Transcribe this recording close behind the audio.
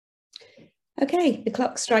Okay, the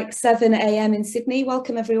clock strikes 7 a.m. in Sydney.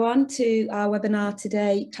 Welcome everyone to our webinar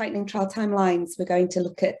today, Tightening Trial Timelines. We're going to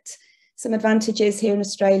look at some advantages here in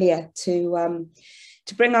Australia to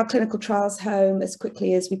bring our clinical trials home as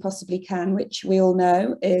quickly as we possibly can, which we all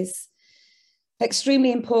know is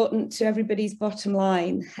extremely important to everybody's bottom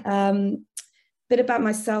line. Bit about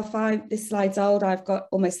myself, this slide's old. I've got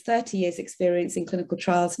almost 30 years experience in clinical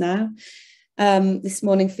trials now. This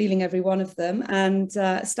morning feeling every one of them, and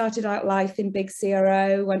started out life in big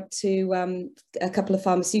CRO, went to a couple of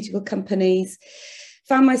pharmaceutical companies,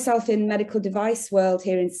 found myself in medical device world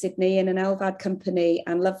here in Sydney in an LVAD company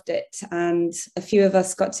and loved it. And a few of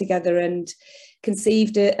us got together and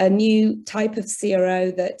conceived a new type of CRO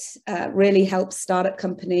that really helps startup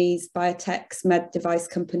companies, biotechs, med device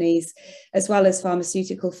companies, as well as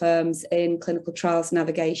pharmaceutical firms in clinical trials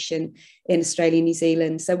navigation in Australia and New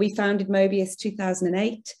Zealand. So we founded Mobius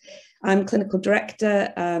 2008. I'm clinical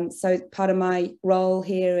director. So part of my role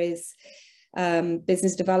here is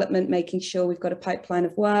business development, making sure we've got a pipeline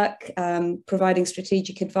of work, providing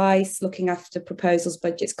strategic advice, looking after proposals,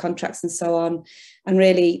 budgets, contracts, and so on, and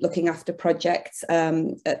really looking after projects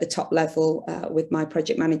at the top level with my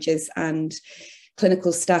project managers and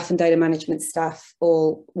clinical staff and data management staff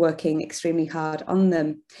all working extremely hard on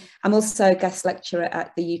them. I'm also a guest lecturer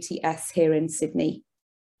at the UTS here in Sydney.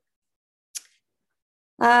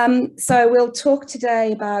 So we'll talk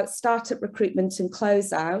today about startup recruitment and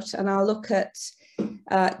closeout, and I'll look at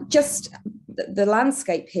just the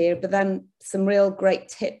landscape here, but then some real great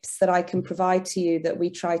tips that I can provide to you that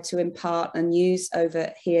we try to impart and use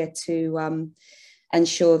over here to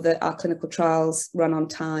ensure that our clinical trials run on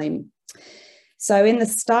time. So in the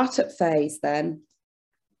startup phase then,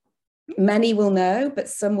 many will know, but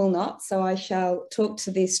some will not. So I shall talk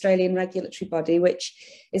to the Australian regulatory body, which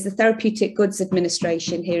is the Therapeutic Goods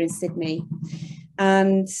Administration here in Sydney.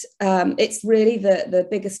 And it's really the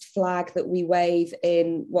biggest flag that we wave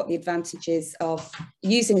in what the advantages of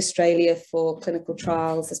using Australia for clinical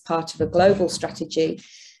trials as part of a global strategy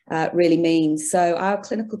really means. So our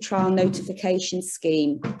clinical trial notification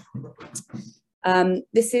scheme,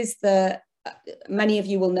 this is many of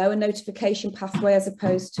you will know a notification pathway as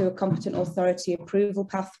opposed to a competent authority approval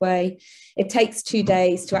pathway. It takes 2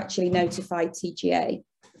 days to actually notify TGA.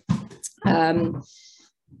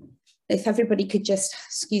 If everybody could just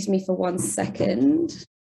excuse me for 1 second.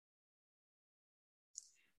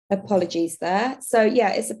 Apologies there. So yeah,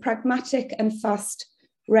 it's a pragmatic and fast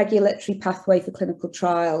regulatory pathway for clinical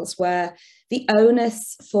trials where the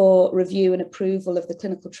onus for review and approval of the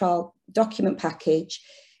clinical trial document package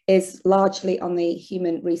is largely on the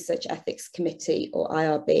Human Research Ethics Committee, or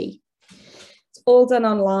IRB. It's all done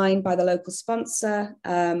online by the local sponsor.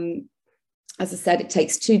 As I said, it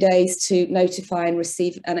takes 2 days to notify and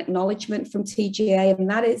receive an acknowledgement from TGA, and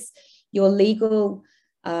that is your legal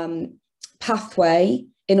pathway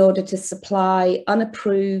in order to supply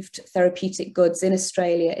unapproved therapeutic goods in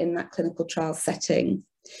Australia in that clinical trial setting.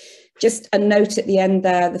 Just a note at the end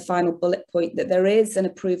there, the final bullet point, that there is an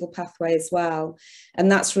approval pathway as well.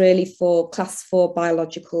 And that's really for class 4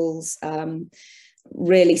 biologicals,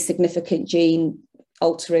 really significant gene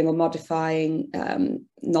altering or modifying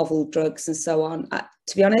novel drugs and so on.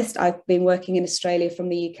 To be honest, I've been working in Australia from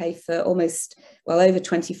the UK for almost, well, over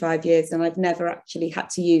 25 years, and I've never actually had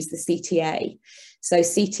to use the CTA. So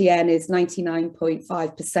CTN is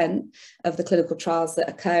 99.5% of the clinical trials that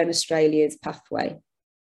occur in Australia's pathway.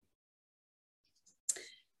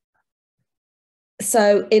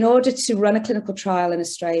 So in order to run a clinical trial in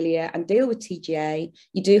Australia and deal with TGA,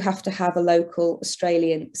 you do have to have a local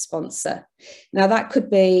Australian sponsor. Now that could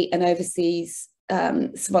be an overseas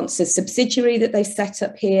sponsor subsidiary that they set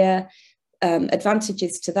up here.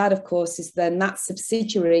 Advantages to that, of course, is then that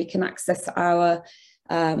subsidiary can access our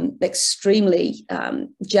extremely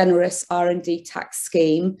generous R&D tax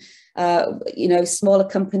scheme. You know, smaller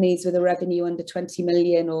companies with a revenue under 20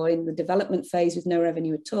 million or in the development phase with no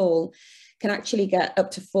revenue at all can actually get up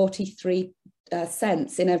to 43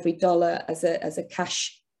 cents in every dollar as a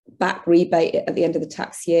cash back rebate at the end of the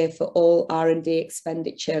tax year for all R&D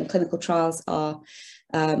expenditure, and clinical trials are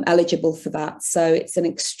eligible for that. So it's an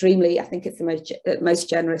extremely, I think it's the most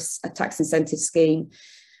generous tax incentive scheme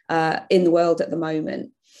in the world at the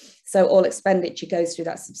moment. So all expenditure goes through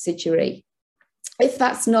that subsidiary. If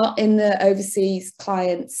that's not in the overseas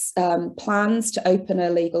client's plans to open a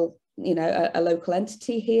legal, a local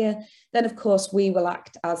entity here, then of course we will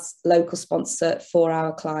act as local sponsor for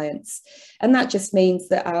our clients. And that just means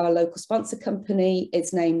that our local sponsor company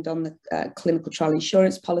is named on the clinical trial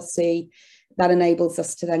insurance policy. That enables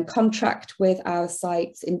us to then contract with our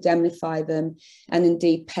sites, indemnify them, and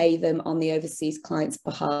indeed pay them on the overseas client's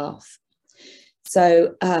behalf.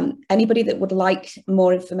 So anybody that would like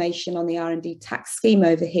more information on the R&D tax scheme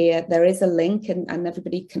over here, there is a link, and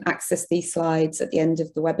everybody can access these slides at the end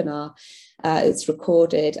of the webinar. It's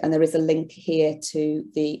recorded, and there is a link here to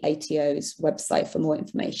the ATO's website for more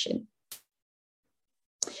information.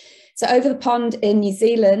 So over the pond in New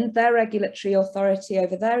Zealand, their regulatory authority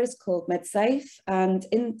over there is called MedSafe, and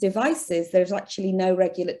in devices, there's actually no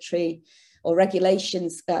regulatory or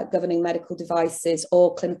regulations governing medical devices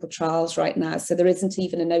or clinical trials right now. So there isn't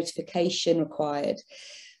even a notification required.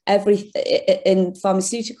 In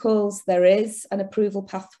pharmaceuticals, there is an approval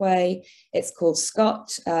pathway. It's called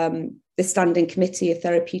SCOT, the Standing Committee of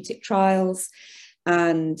Therapeutic Trials.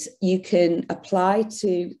 And you can apply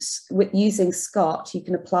to, using SCOT, you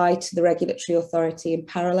can apply to the regulatory authority in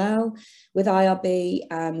parallel with IRB,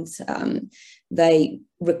 and they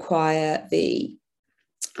require the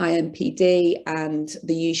IMPD and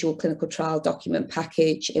the usual clinical trial document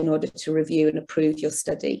package in order to review and approve your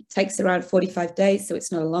study. It takes around 45 days, so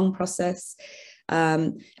it's not a long process.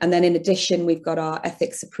 And then in addition, we've got our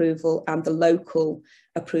ethics approval and the local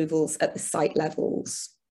approvals at the site levels.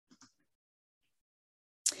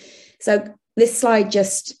 So this slide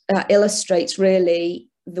just illustrates really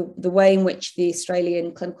the way in which the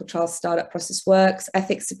Australian clinical trial startup process works.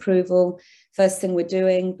 Ethics approval, first thing we're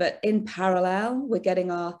doing, but in parallel, we're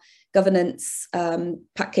getting our governance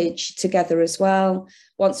package together as well.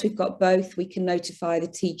 Once we've got both, we can notify the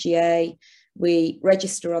TGA. We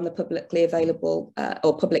register on the publicly available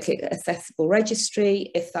or publicly accessible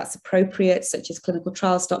registry if that's appropriate, such as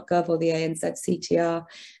clinicaltrials.gov or the ANZ CTR,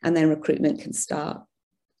 and then recruitment can start.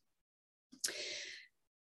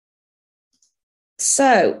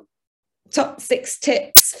 So, top 6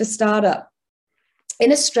 tips for startup.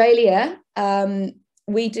 In Australia,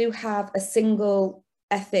 we do have a single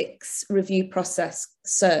ethics review process,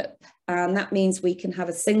 SERP, and that means we can have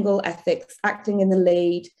a single ethics acting in the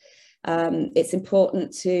lead. It's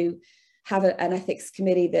important to have an ethics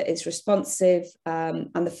committee that is responsive,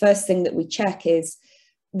 and the first thing that we check is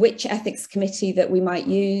which ethics committee that we might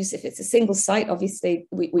use. If it's a single site, obviously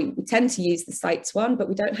we tend to use the sites one, but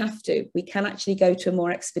we don't have to. We can actually go to a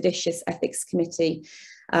more expeditious ethics committee,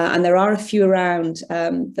 and there are a few around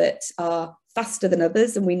that are faster than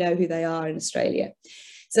others, and we know who they are in Australia.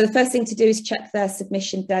 So the first thing to do is check their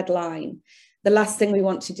submission deadline. The last thing we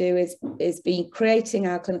want to do is be creating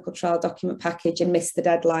our clinical trial document package and miss the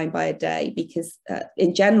deadline by a day, because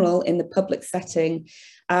in general, in the public setting,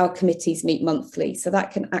 our committees meet monthly. So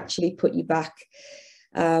that can actually put you back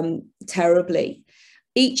terribly.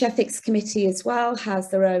 Each ethics committee as well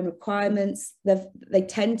has their own requirements. They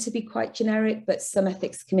tend to be quite generic, but some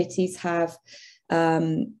ethics committees have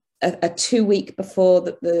a 2 week before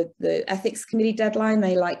the ethics committee deadline,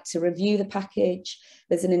 they like to review the package.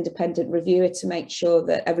 There's an independent reviewer to make sure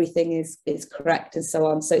that everything is correct and so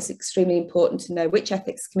on. So it's extremely important to know which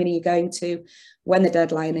ethics committee you're going to, when the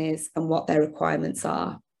deadline is, and what their requirements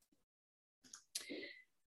are.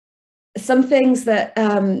 Some things that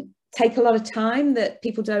take a lot of time that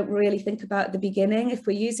people don't really think about at the beginning. If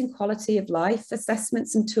we're using quality of life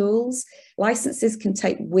assessments and tools, licenses can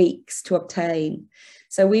take weeks to obtain.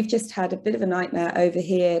 So we've just had a bit of a nightmare over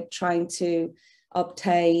here trying to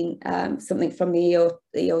obtain something from the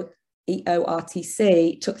EORTC.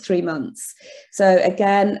 It took 3 months. So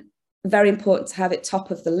again, very important to have it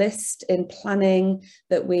top of the list in planning,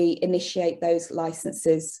 that we initiate those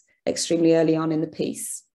licenses extremely early on in the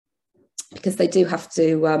piece, because they do have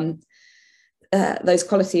to, those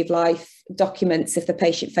quality of life documents, if they're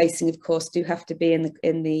patient facing, of course, do have to be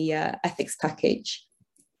in the ethics package.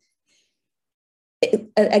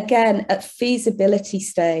 Again, at feasibility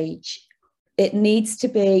stage, it needs to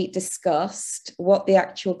be discussed what the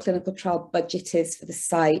actual clinical trial budget is for the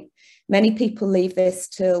site. Many people leave this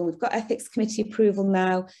till we've got ethics committee approval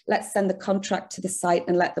now, let's send the contract to the site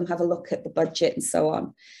and let them have a look at the budget and so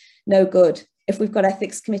on. No good. If we've got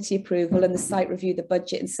ethics committee approval and the site review the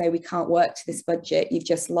budget and say we can't work to this budget, you've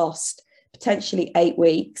just lost potentially 8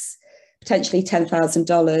 weeks, potentially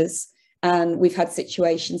 $10,000. And we've had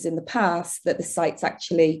situations in the past that the sites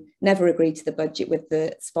actually never agreed to the budget with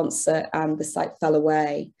the sponsor and the site fell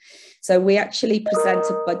away. So we actually present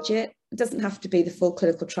a budget. It doesn't have to be the full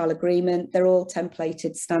clinical trial agreement. They're all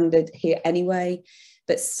templated standard here anyway,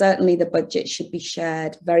 but certainly the budget should be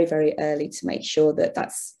shared very, very early to make sure that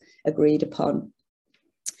that's agreed upon.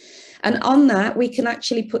 And on that, we can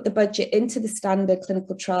actually put the budget into the standard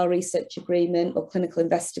clinical trial research agreement or clinical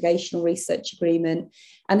investigational research agreement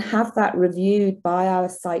and have that reviewed by our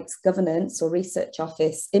site's governance or research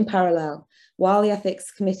office in parallel. While the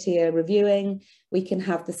ethics committee are reviewing, we can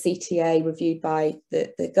have the CTA reviewed by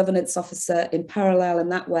the governance officer in parallel.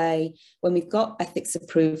 And that way, when we've got ethics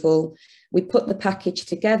approval, we put the package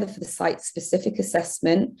together for the site-specific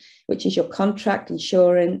assessment, which is your contract,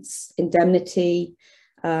 insurance, indemnity,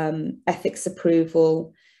 ethics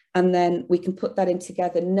approval, and then we can put that in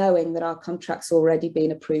together knowing that our contract's already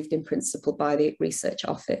been approved in principle by the research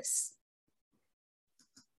office.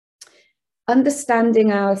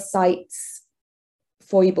 Understanding our site's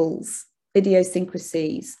foibles,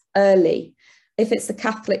 idiosyncrasies early. If it's a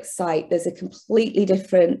Catholic site, there's a completely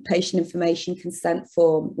different patient information consent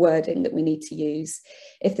form wording that we need to use.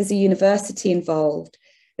 If there's a university involved,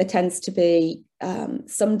 there tends to be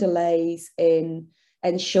some delays in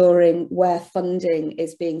ensuring where funding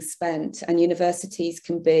is being spent, and universities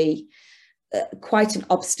can be quite an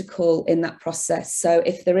obstacle in that process. So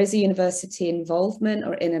if there is a university involvement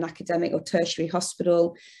or in an academic or tertiary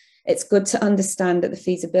hospital, it's good to understand at the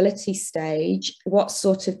feasibility stage what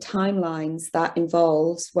sort of timelines that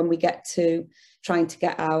involves when we get to trying to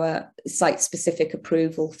get our site-specific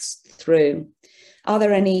approvals through. Are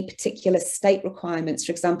there any particular state requirements?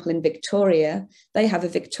 For example, in Victoria, they have a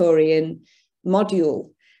Victorian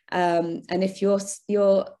module. And if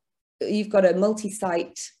you've got a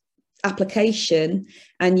multi-site application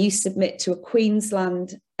and you submit to a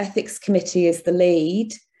Queensland ethics committee as the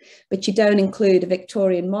lead, but you don't include a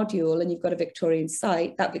Victorian module and you've got a Victorian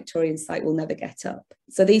site, that Victorian site will never get up.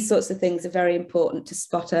 So these sorts of things are very important to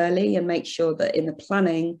spot early and make sure that in the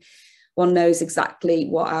planning, one knows exactly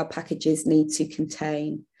what our packages need to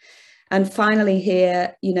contain. And finally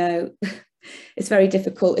here, it's very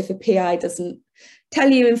difficult if a PI doesn't tell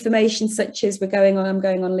you information such as I'm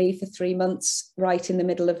going on leave for 3 months right in the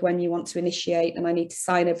middle of when you want to initiate and I need to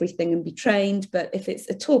sign everything and be trained. But if it's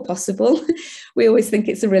at all possible, we always think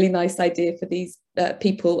it's a really nice idea for these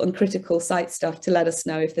people on critical site staff to let us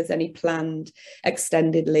know if there's any planned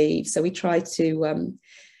extended leave. So we try to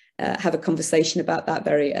have a conversation about that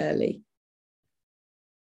very early.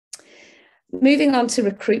 Moving on to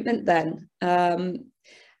recruitment then.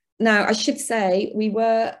 Now, I should say we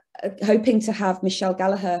were hoping to have Michelle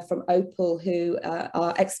Gallagher from Opal, who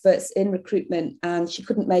are experts in recruitment, and she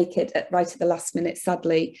couldn't make it right at the last minute,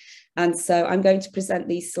 sadly. And so I'm going to present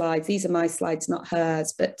these slides. These are my slides, not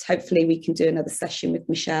hers, but hopefully we can do another session with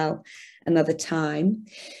Michelle another time.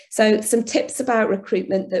 So some tips about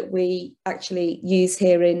recruitment that we actually use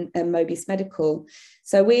here in Mobius Medical.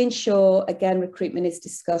 So we ensure, again, recruitment is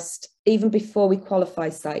discussed even before we qualify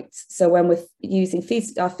sites. So when we're using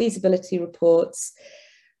our feasibility reports,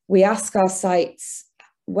 we ask our sites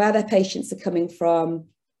where their patients are coming from,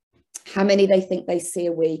 how many they think they see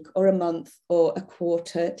a week or a month or a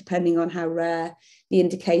quarter, depending on how rare the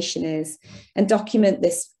indication is, and document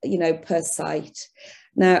this, per site.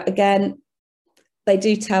 Now, again, they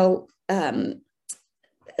do tell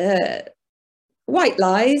white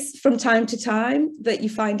lies from time to time that you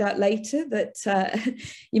find out later that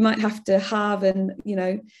you might have to halve and,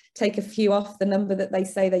 take a few off the number that they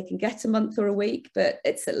say they can get a month or a week, but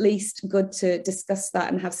it's at least good to discuss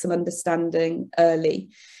that and have some understanding early.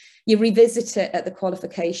 You revisit it at the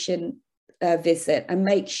qualification visit and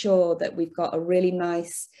make sure that we've got a really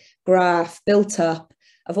nice graph built up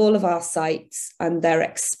of all of our sites and their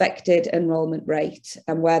expected enrolment rate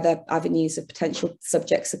and where their avenues of potential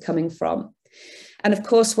subjects are coming from. And of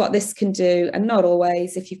course, what this can do, and not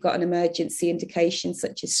always, if you've got an emergency indication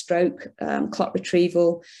such as stroke, clot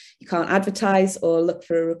retrieval, you can't advertise or look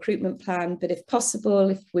for a recruitment plan. But if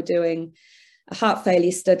possible, if we're doing a heart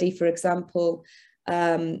failure study, for example,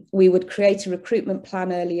 we would create a recruitment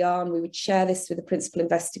plan early on. We would share this with the principal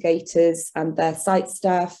investigators and their site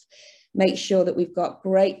staff, make sure that we've got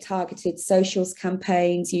great targeted socials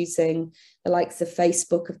campaigns using the likes of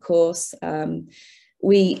Facebook, of course.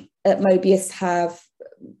 We at Mobius have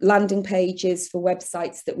landing pages for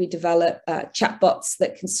websites that we develop, chatbots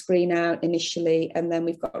that can screen out initially, and then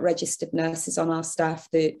we've got registered nurses on our staff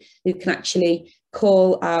who can actually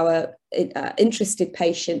call our interested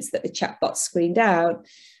patients that the chatbot screened out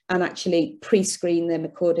and actually pre-screen them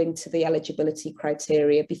according to the eligibility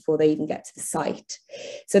criteria before they even get to the site.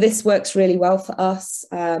 So this works really well for us.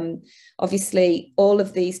 Obviously, all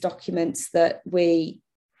of these documents that we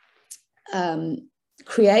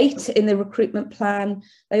create in the recruitment plan,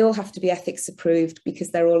 they all have to be ethics approved because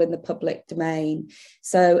they're all in the public domain.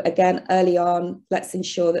 So again, early on, let's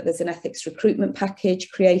ensure that there's an ethics recruitment package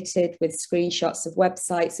created with screenshots of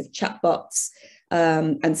websites, of chatbots,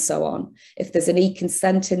 and so on. If there's an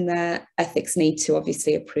e-consent in there, ethics need to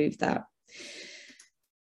obviously approve that.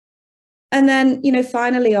 And then,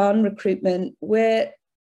 finally on recruitment, we're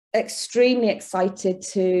extremely excited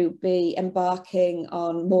to be embarking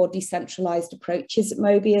on more decentralized approaches at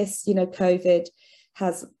Mobius. COVID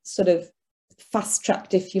has sort of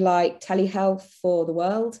fast-tracked, if you like, telehealth for the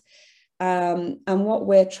world. And what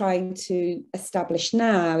we're trying to establish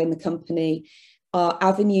now in the company are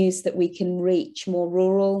avenues that we can reach more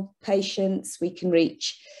rural patients. We can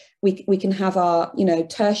have our,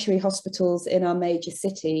 tertiary hospitals in our major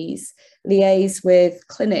cities liaise with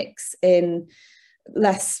clinics in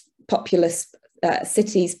less populous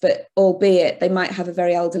cities, but albeit they might have a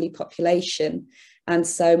very elderly population. And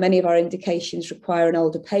so many of our indications require an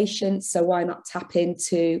older patient. So why not tap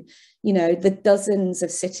into, the dozens of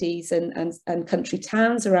cities and country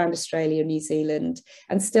towns around Australia and New Zealand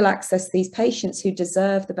and still access these patients who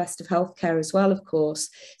deserve the best of healthcare as well, of course.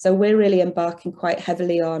 So we're really embarking quite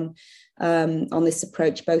heavily on this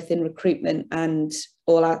approach, both in recruitment and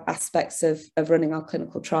all aspects of running our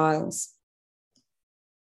clinical trials.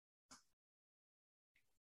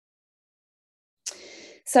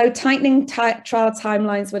 So tightening trial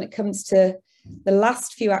timelines when it comes to the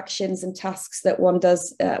last few actions and tasks that one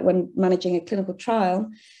does when managing a clinical trial.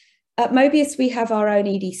 At Mobius, we have our own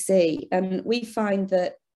EDC, and we find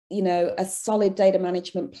that, a solid data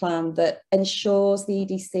management plan that ensures the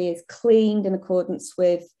EDC is cleaned in accordance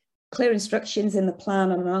with clear instructions in the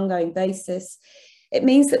plan on an ongoing basis. It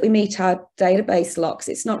means that we meet our database locks.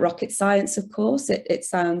 It's not rocket science, of course. It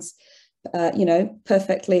sounds,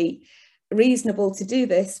 perfectly reasonable to do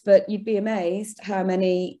this, but you'd be amazed how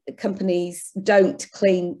many companies don't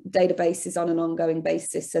clean databases on an ongoing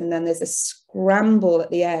basis. And then there's a scramble at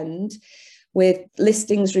the end with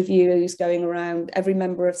listings reviews going around every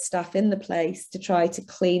member of staff in the place to try to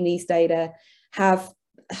clean these data, have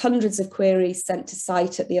hundreds of queries sent to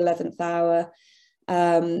site at the 11th hour.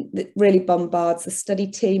 It really bombards the study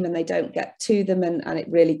team and they don't get to them, and it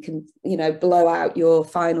really can, blow out your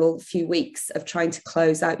final few weeks of trying to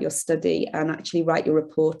close out your study and actually write your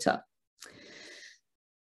report up.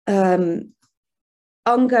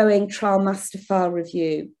 Ongoing trial master file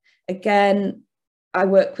review. Again, I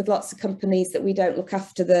work with lots of companies that we don't look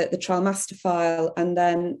after the trial master file, and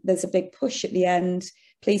then there's a big push at the end.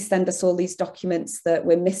 Please send us all these documents that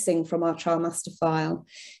we're missing from our trial master file.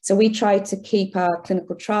 So we try to keep our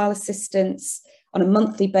clinical trial assistants on a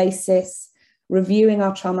monthly basis, reviewing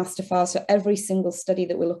our trial master file. So every single study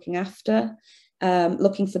that we're looking after,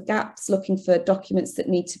 looking for gaps, looking for documents that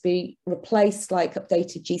need to be replaced, like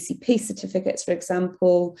updated GCP certificates, for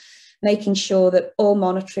example, making sure that all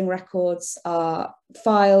monitoring records are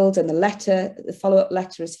filed and the follow-up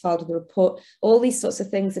letter is filed with the report. All these sorts of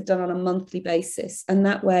things are done on a monthly basis. And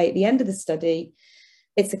that way, at the end of the study,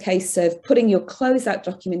 it's a case of putting your closeout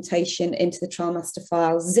documentation into the trial master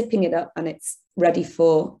file, zipping it up, and it's ready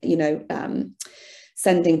for,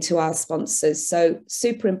 sending to our sponsors. So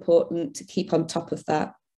super important to keep on top of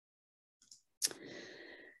that.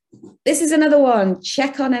 This is another one.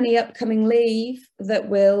 Check on any upcoming leave that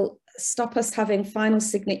will stop us having final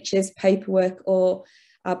signatures, paperwork, or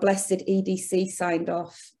our blessed EDC signed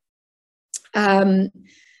off.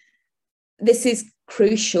 This is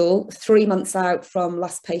crucial 3 months out from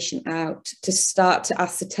last patient out to start to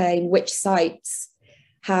ascertain which sites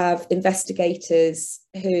have investigators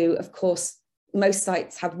who, of course, most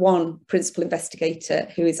sites have one principal investigator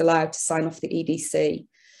who is allowed to sign off the EDC.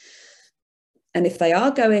 And if they are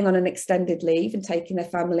going on an extended leave and taking their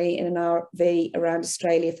family in an RV around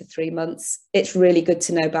Australia for 3 months, it's really good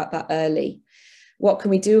to know about that early. What can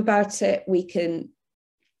we do about it? We can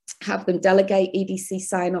have them delegate EDC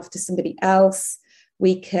sign off to somebody else.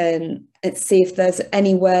 We can see if there's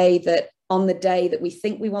any way that on the day that we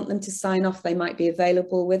think we want them to sign off, they might be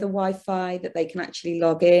available with a Wi-Fi that they can actually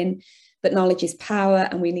log in. But knowledge is power,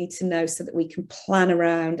 and we need to know so that we can plan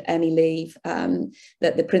around any leave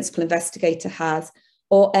that the principal investigator has,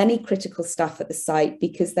 or any critical staff at the site,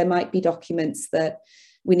 because there might be documents that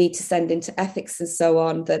we need to send into ethics and so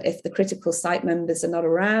on, that if the critical site members are not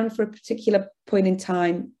around for a particular point in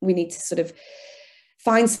time, we need to sort of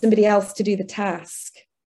find somebody else to do the task.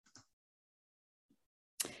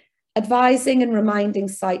 Advising and reminding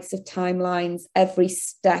sites of timelines every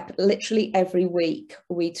step, literally every week.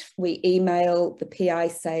 We email the PI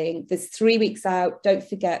saying, there's 3 weeks out, don't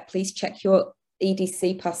forget, please check your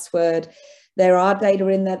EDC password. There are data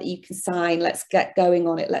in there that you can sign. Let's get going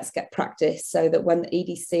on it. Let's get practice, so that when the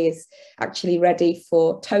EDC is actually ready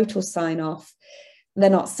for total sign off, they're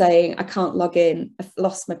not saying, I can't log in, I've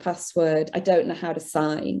lost my password, I don't know how to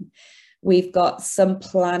sign. we've got some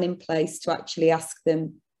plan in place to actually ask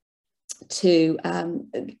them to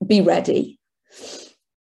be ready.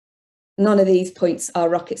 None of these points are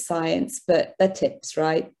rocket science, but they're tips,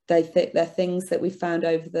 right? They're things that we found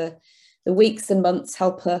over the weeks and months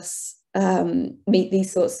help us meet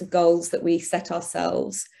these sorts of goals that we set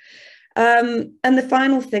ourselves. And the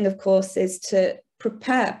final thing, of course, is to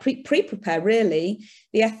pre-prepare really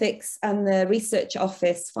the ethics and the research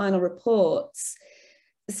office final reports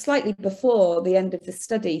slightly before the end of the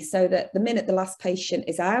study, so that the minute the last patient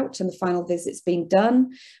is out and the final visit's been done,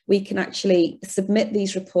 we can actually submit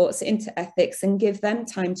these reports into ethics and give them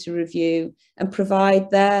time to review and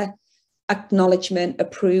provide their acknowledgement,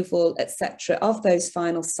 approval, etc. of those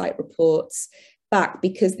final site reports back,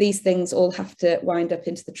 because these things all have to wind up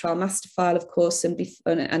into the trial master file, of course, and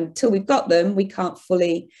until we've got them, we can't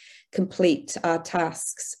fully complete our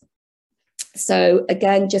tasks. So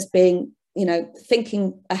again, just being,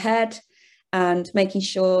 thinking ahead and making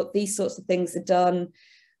sure these sorts of things are done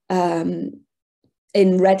in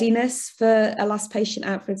readiness for a last patient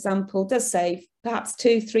out, for example, does save perhaps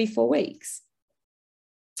 2, 3, 4 weeks.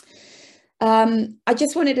 I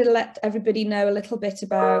just wanted to let everybody know a little bit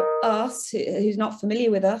about us, who's not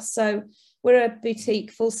familiar with us. So we're a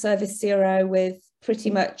boutique full service CRO with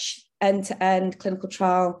pretty much end-to-end clinical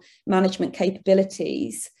trial management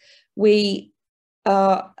capabilities. We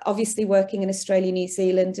are obviously working in Australia, New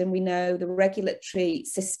Zealand, and we know the regulatory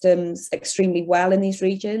systems extremely well in these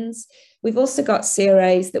regions. We've also got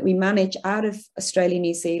CRAs that we manage out of Australia,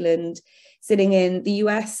 New Zealand, sitting in the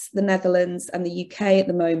US, the Netherlands, and the UK at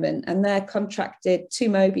the moment, and they're contracted to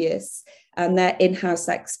Mobius, and they're in-house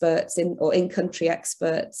experts or in-country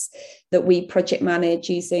experts that we project manage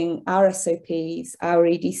using our SOPs, our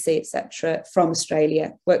EDC, etc., from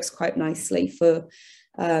Australia. Works quite nicely for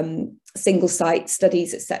single site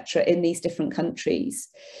studies, etc., in these different countries.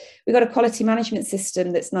 We've got a quality management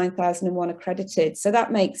system that's 9001 accredited, so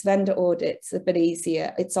that makes vendor audits a bit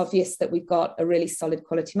easier. It's obvious that we've got a really solid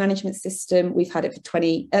quality management system. We've had it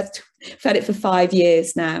for 5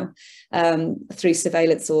 years now through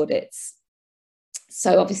surveillance audits.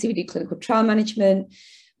 So obviously we do clinical trial management.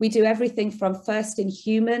 We do everything from first in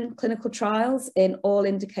human clinical trials in all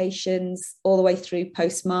indications all the way through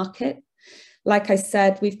post-market. Like I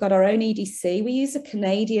said, we've got our own EDC. We use a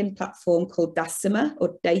Canadian platform called DACIMA,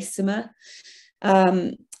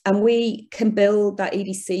 and we can build that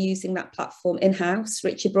EDC using that platform in-house.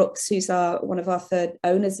 Richard Brooks, who's one of our third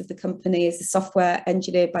owners of the company, is a software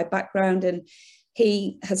engineer by background, and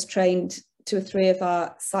he has trained 2 or 3 of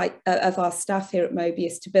our staff here at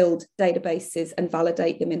Mobius to build databases and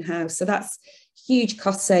validate them in-house. So that's huge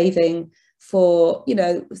cost saving for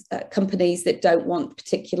companies that don't want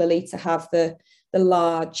particularly to have the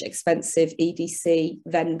large expensive EDC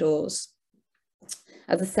vendors.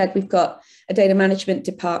 As I said, we've got a data management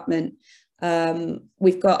department.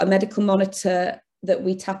 We've got a medical monitor that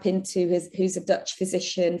we tap into who's a Dutch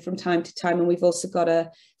physician from time to time, and we've also got a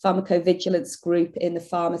pharmacovigilance group in the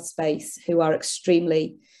pharma space who are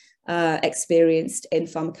extremely experienced in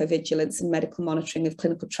pharmacovigilance and medical monitoring of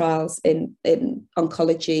clinical trials in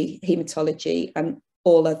oncology, hematology, and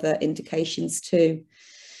all other indications too.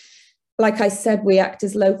 Like I said, we act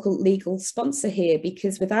as local legal sponsor here,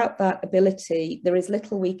 because without that ability, there is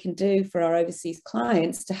little we can do for our overseas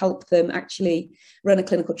clients to help them actually run a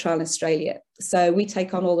clinical trial in Australia. So we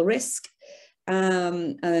take on all the risk,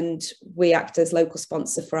 and we act as local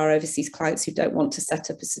sponsor for our overseas clients who don't want to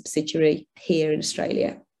set up a subsidiary here in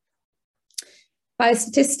Australia.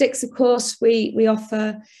 Biostatistics, of course, we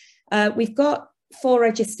offer. We've got 4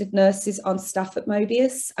 registered nurses on staff at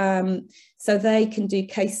Mobius, so they can do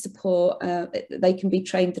case support, they can be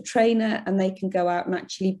trained the trainer, and they can go out and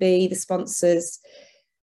actually be the sponsors,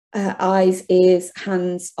 eyes, ears,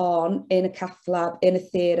 hands on in a cath lab, in a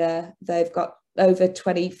theatre. They've got over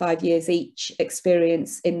 25 years each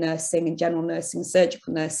experience in nursing, in general nursing,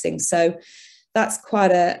 surgical nursing. So that's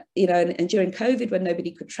quite and during COVID, when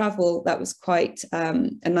nobody could travel, that was quite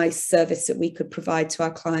a nice service that we could provide to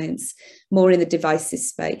our clients, more in the devices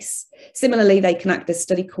space. Similarly, they can act as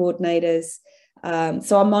study coordinators.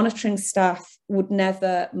 So our monitoring staff would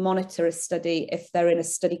never monitor a study if they're in a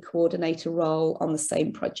study coordinator role on the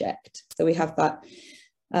same project. So we have that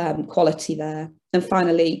quality there. And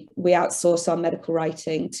finally, we outsource our medical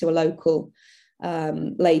writing to a local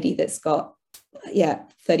lady that's got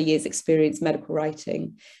 30 years experience medical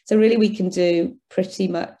writing. So really we can do pretty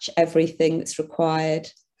much everything that's required.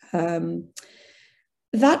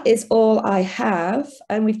 That is all I have,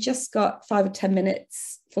 and we've just got 5 or 10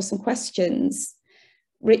 minutes for some questions.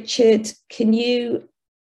 Richard, can you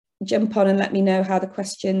jump on and let me know how the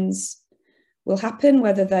questions will happen,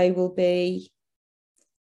 whether they will be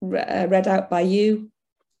read out by you.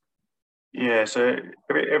 Yeah, so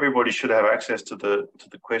everybody should have access to the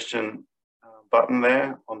question button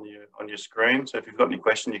there on your screen. So if you've got any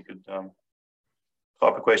question, you could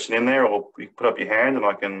type a question in there, or you put up your hand, and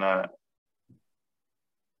I can ask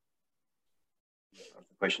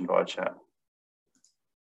the question via chat.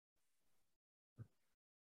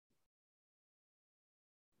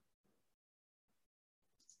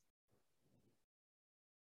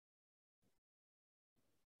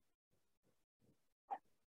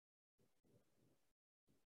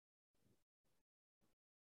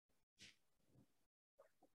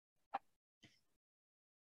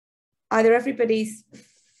 Either everybody's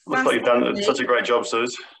looks like you've done such a great job,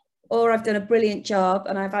 Suze, or I've done a brilliant job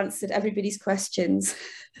and I've answered everybody's questions.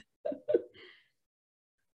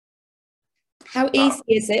 How easy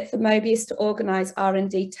is it for Mobius to organise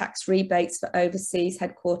R&D tax rebates for overseas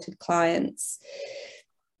headquartered clients?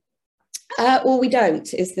 Well, we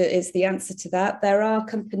don't, is the answer to that. There are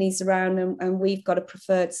companies around, and we've got a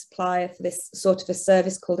preferred supplier for this sort of a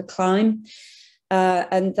service called a Climb,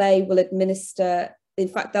 and they will administer. In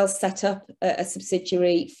fact, they'll set up a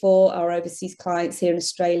subsidiary for our overseas clients here in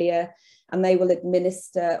Australia, and they will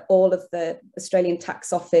administer all of the Australian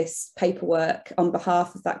Tax Office paperwork on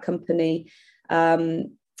behalf of that company, and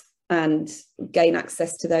gain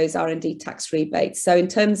access to those R&D tax rebates. So in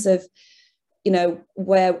terms of, you know,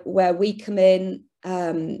 where we come in,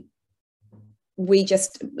 we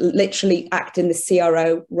just literally act in the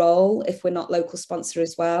CRO role if we're not local sponsor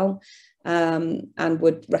as well. And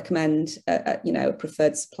would recommend a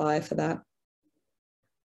preferred supplier for that.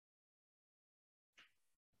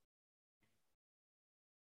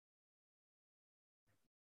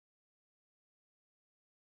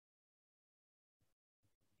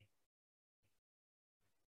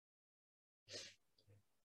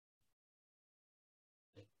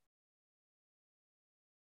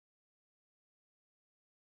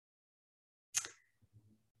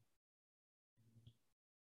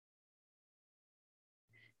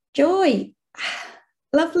 Joy,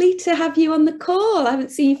 lovely to have you on the call. I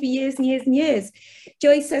haven't seen you for years and years and years.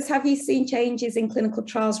 Joy says, have you seen changes in clinical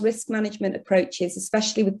trials risk management approaches,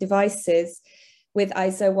 especially with devices with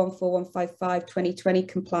ISO 14155 2020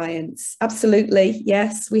 compliance? Absolutely,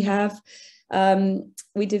 yes, we have.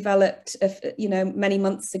 We developed, many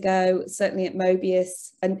months ago, certainly at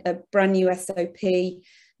Mobius, a brand new SOP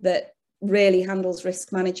that really handles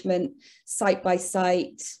risk management site by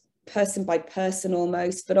site, person by person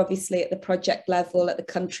almost, but obviously at the project level, at the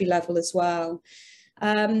country level as well.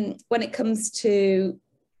 When it comes to,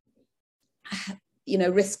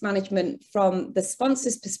 risk management from the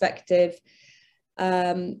sponsor's perspective,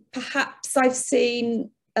 perhaps I've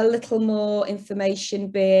seen a little more information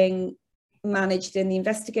being managed in the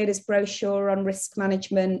investigator's brochure on risk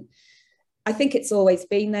management. I think it's always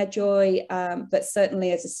been there, Joy, but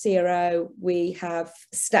certainly as a CRO, we have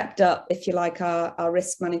stepped up, if you like, our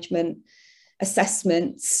risk management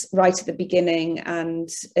assessments right at the beginning, and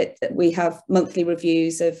we have monthly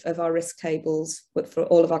reviews of our risk tables for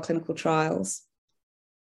all of our clinical trials.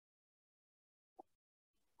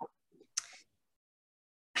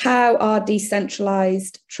 How are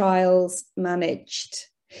decentralised trials managed?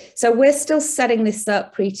 So we're still setting this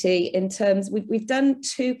up, Preeti, in terms, we've done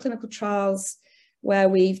 2 clinical trials where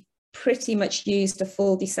we've pretty much used a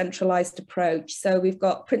full decentralized approach. So we've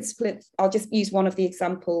got I'll just use one of the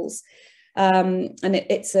examples, and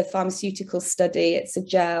it's a pharmaceutical study, it's a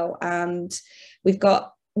gel, and we've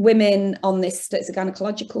got women on this, it's a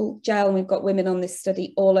gynecological gel, and we've got women on this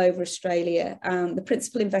study all over Australia. And the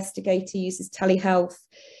principal investigator uses telehealth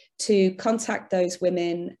to contact those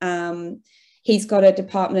women. He's got a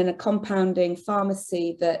department in a compounding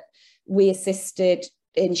pharmacy that we assisted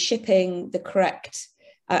in shipping the correct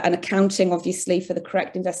and accounting, obviously, for the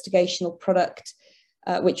correct investigational product,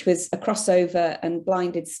 which was a crossover and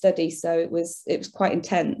blinded study. So it was quite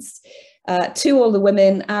intense. To all the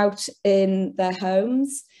women out in their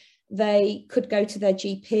homes, they could go to their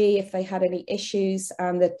GP if they had any issues,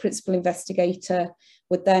 and the principal investigator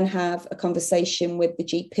would then have a conversation with the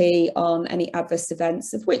GP on any adverse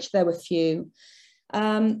events, of which there were few.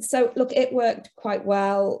 So look, it worked quite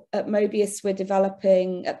well. At Mobius, we're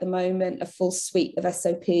developing at the moment a full suite of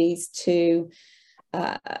SOPs to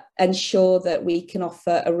ensure that we can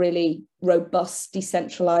offer a really robust,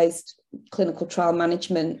 decentralized clinical trial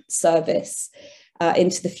management service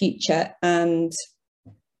into the future. And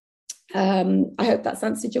I hope that's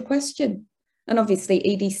answered your question. And obviously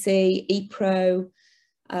EDC, ePro,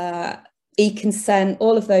 e-consent,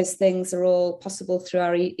 all of those things are all possible through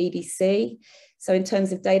our EDC. So in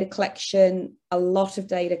terms of data collection, a lot of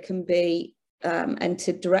data can be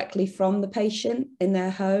entered directly from the patient in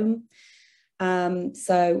their home.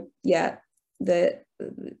 So yeah, the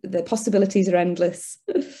possibilities are endless.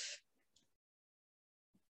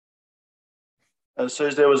 So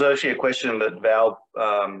there was actually a question that Val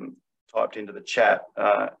typed into the chat.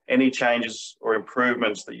 Any changes or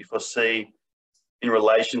improvements that you foresee in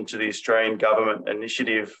relation to the Australian government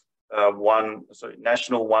initiative,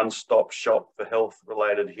 National One-Stop Shop for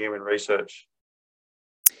Health-Related Human Research?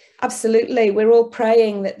 Absolutely. We're all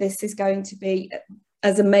praying that this is going to be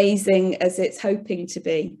as amazing as it's hoping to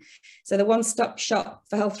be. So the One-Stop Shop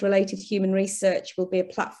for Health-Related Human Research will be a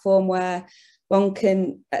platform where one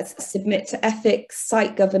can submit to ethics,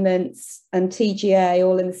 site governance, and TGA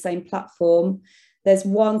all in the same platform. There's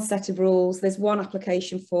one set of rules, there's one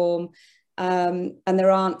application form, and there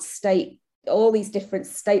aren't all these different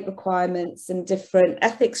state requirements and different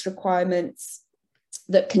ethics requirements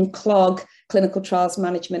that can clog clinical trials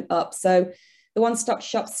management up. So the one-stop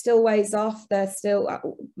shop still weighs off. There's still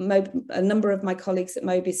a number of my colleagues at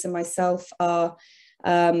Mobis and myself are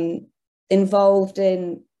involved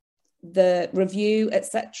in the review,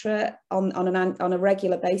 etc., on a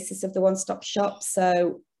regular basis of the one-stop shop.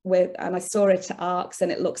 So and I saw it at ARCS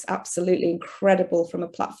and it looks absolutely incredible from a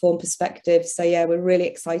platform perspective. So yeah, we're really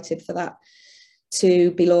excited for that to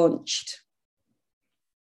be launched.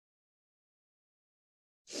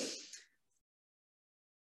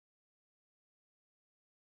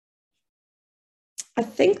 I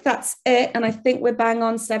think that's it, and I think we're bang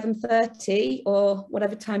on 7:30 or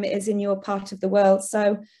whatever time it is in your part of the world.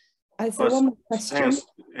 So is there one more question?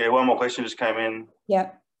 Yeah, one more question just came in.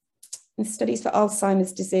 Yeah. In studies for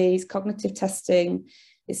Alzheimer's disease, cognitive testing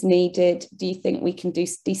is needed. Do you think we can do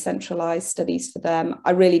decentralized studies for them?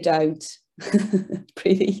 I really don't.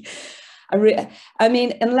 Really. I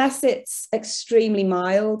mean, unless it's extremely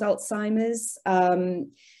mild Alzheimer's.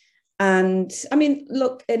 And I mean,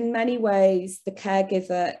 look, in many ways, the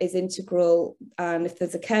caregiver is integral. And if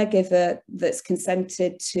there's a caregiver that's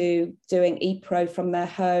consented to doing ePro from their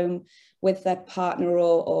home with their partner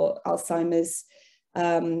or Alzheimer's,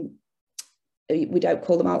 we don't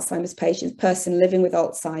call them Alzheimer's patients, person living with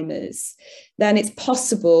Alzheimer's, then it's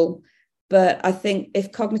possible. But I think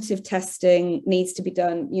if cognitive testing needs to be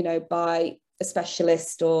done, by a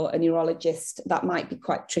specialist or a neurologist, that might be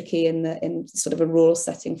quite tricky in sort of a rural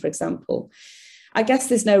setting, for example. I guess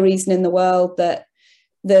there's no reason in the world that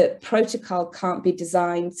the protocol can't be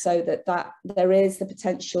designed so that there is the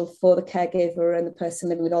potential for the caregiver and the person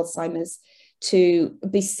living with Alzheimer's to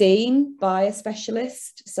be seen by a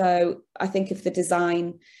specialist. So I think if the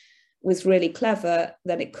design was really clever,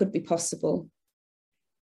 then it could be possible.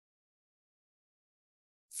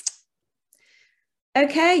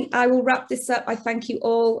 Okay, I will wrap this up. I thank you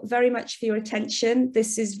all very much for your attention.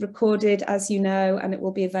 This is recorded, as you know, and it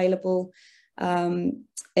will be available in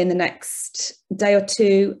the next day or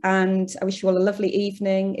two. And I wish you all a lovely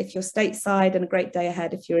evening if you're stateside and a great day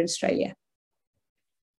ahead if you're in Australia.